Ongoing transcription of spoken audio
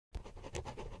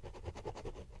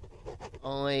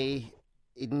I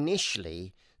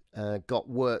initially got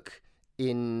work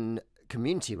in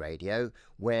community radio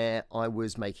where I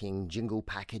was making jingle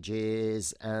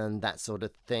packages and that sort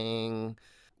of thing.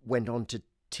 Went on to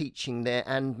teaching there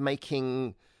and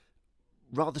making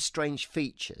rather strange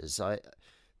features.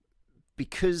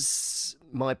 Because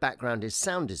my background is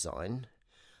sound design,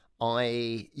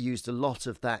 I used a lot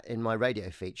of that in my radio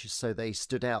features, so they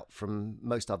stood out from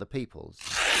most other people's.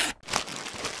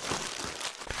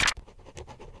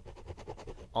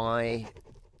 I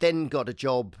then got a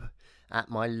job at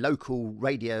my local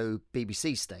radio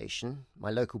BBC station,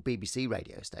 my local BBC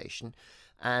radio station,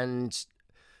 and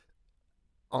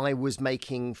I was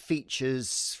making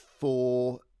features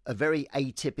for a very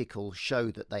atypical show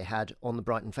that they had on the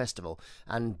Brighton Festival,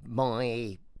 and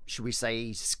my, should we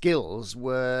say, skills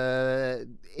were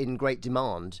in great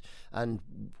demand, and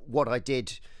what I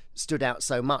did stood out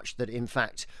so much that in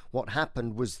fact what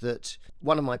happened was that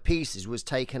one of my pieces was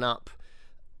taken up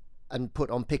and put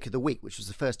on Pick of the Week, which was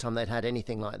the first time they'd had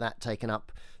anything like that taken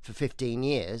up for 15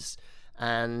 years,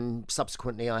 and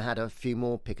subsequently I had a few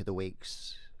more Pick of the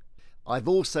Weeks. I've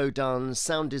also done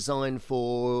sound design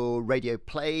for radio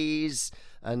plays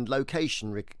and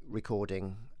location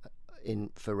recording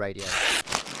for radio.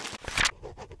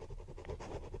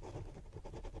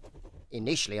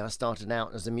 Initially, I started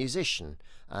out as a musician,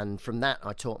 and from that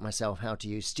I taught myself how to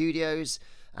use studios,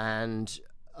 and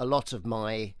a lot of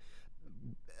my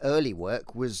early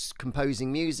work was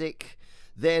composing music.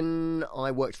 Then I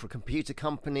worked for a computer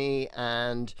company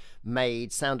and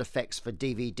made sound effects for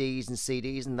DVDs and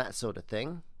CDs and that sort of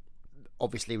thing.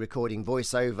 Obviously recording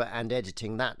voiceover and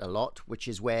editing that a lot, which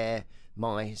is where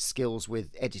my skills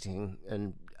with editing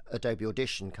and Adobe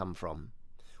Audition come from.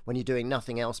 When you're doing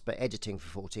nothing else but editing for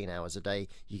 14 hours a day,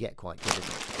 you get quite good at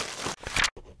it.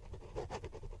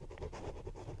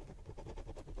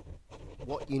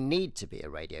 What you need to be a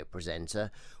radio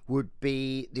presenter would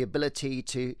be the ability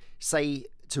to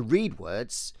read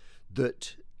words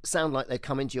that sound like they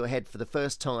come into your head for the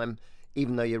first time,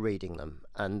 even though you're reading them.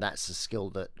 And that's a skill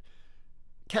that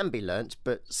can be learnt,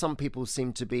 but some people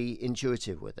seem to be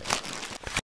intuitive with it.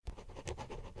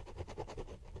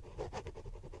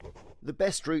 The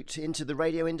best route into the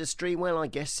radio industry, well, I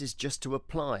guess, is just to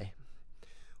apply.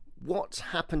 What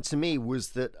happened to me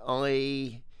was that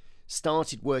I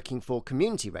started working for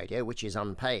community radio, which is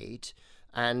unpaid,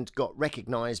 and got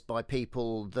recognised by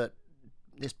people that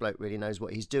this bloke really knows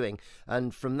what he's doing.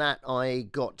 And from that I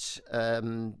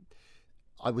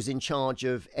was in charge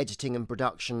of editing and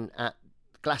production at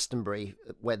Glastonbury,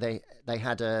 where they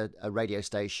had a radio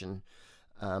station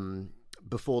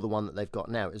before the one that they've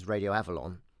got now. It was Radio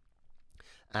Avalon,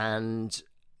 and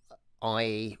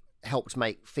I helped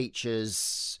make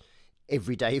features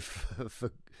every day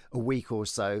for a week or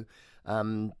so,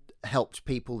 helped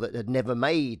people that had never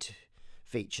made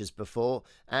features before,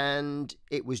 and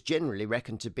it was generally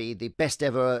reckoned to be the best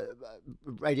ever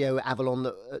Radio Avalon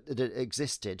that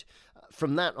existed.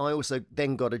 From that, I also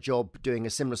then got a job doing a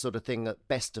similar sort of thing at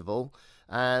Bestival,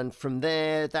 and from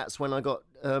there, that's when I got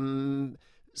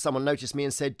someone noticed me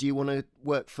and said, do you want to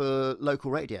work for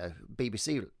local radio,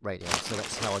 BBC radio? So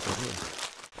that's how I got here.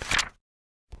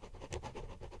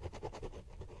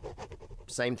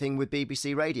 Same thing with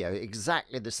BBC Radio,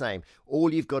 exactly the same.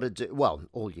 All you've got to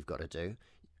do,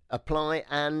 apply,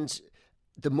 and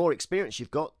the more experience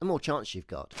you've got, the more chance you've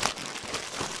got.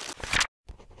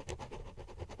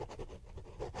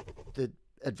 The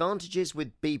advantages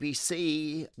with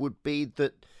BBC would be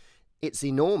that it's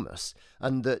enormous,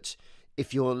 and that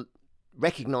if you're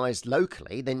recognised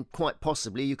locally, then quite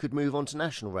possibly you could move on to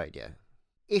national radio.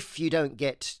 If you don't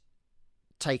get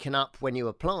taken up when you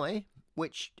apply,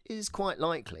 which is quite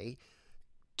likely,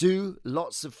 do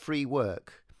lots of free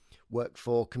work. Work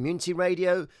for community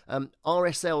radio.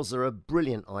 RSLs are a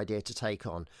brilliant idea to take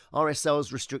on.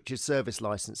 RSLs, restricted service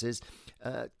licenses,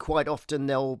 quite often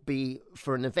they'll be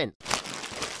for an event.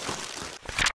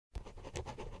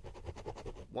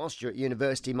 Whilst you're at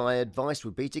university, my advice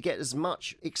would be to get as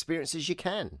much experience as you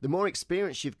can. The more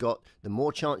experience you've got, the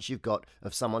more chance you've got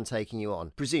of someone taking you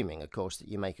on, presuming, of course, that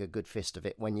you make a good fist of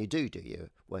it when you do your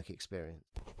work experience.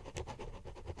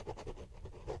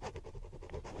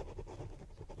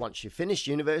 Once you've finished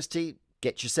university,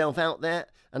 get yourself out there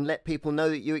and let people know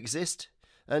that you exist,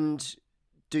 and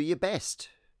do your best.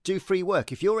 Do free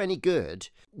work. If you're any good,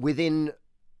 within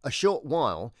a short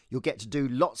while, you'll get to do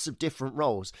lots of different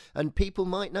roles, and people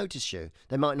might notice you.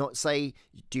 They might not say,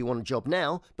 do you want a job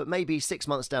now? But maybe 6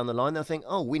 months down the line, they'll think,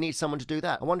 oh, we need someone to do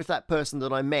that. I wonder if that person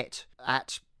that I met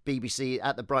at BBC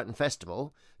at the Brighton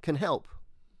Festival can help.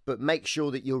 But make sure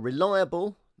that you're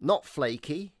reliable, not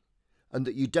flaky, and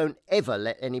that you don't ever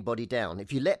let anybody down.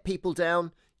 If you let people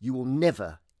down, you will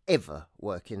never, ever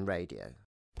work in radio.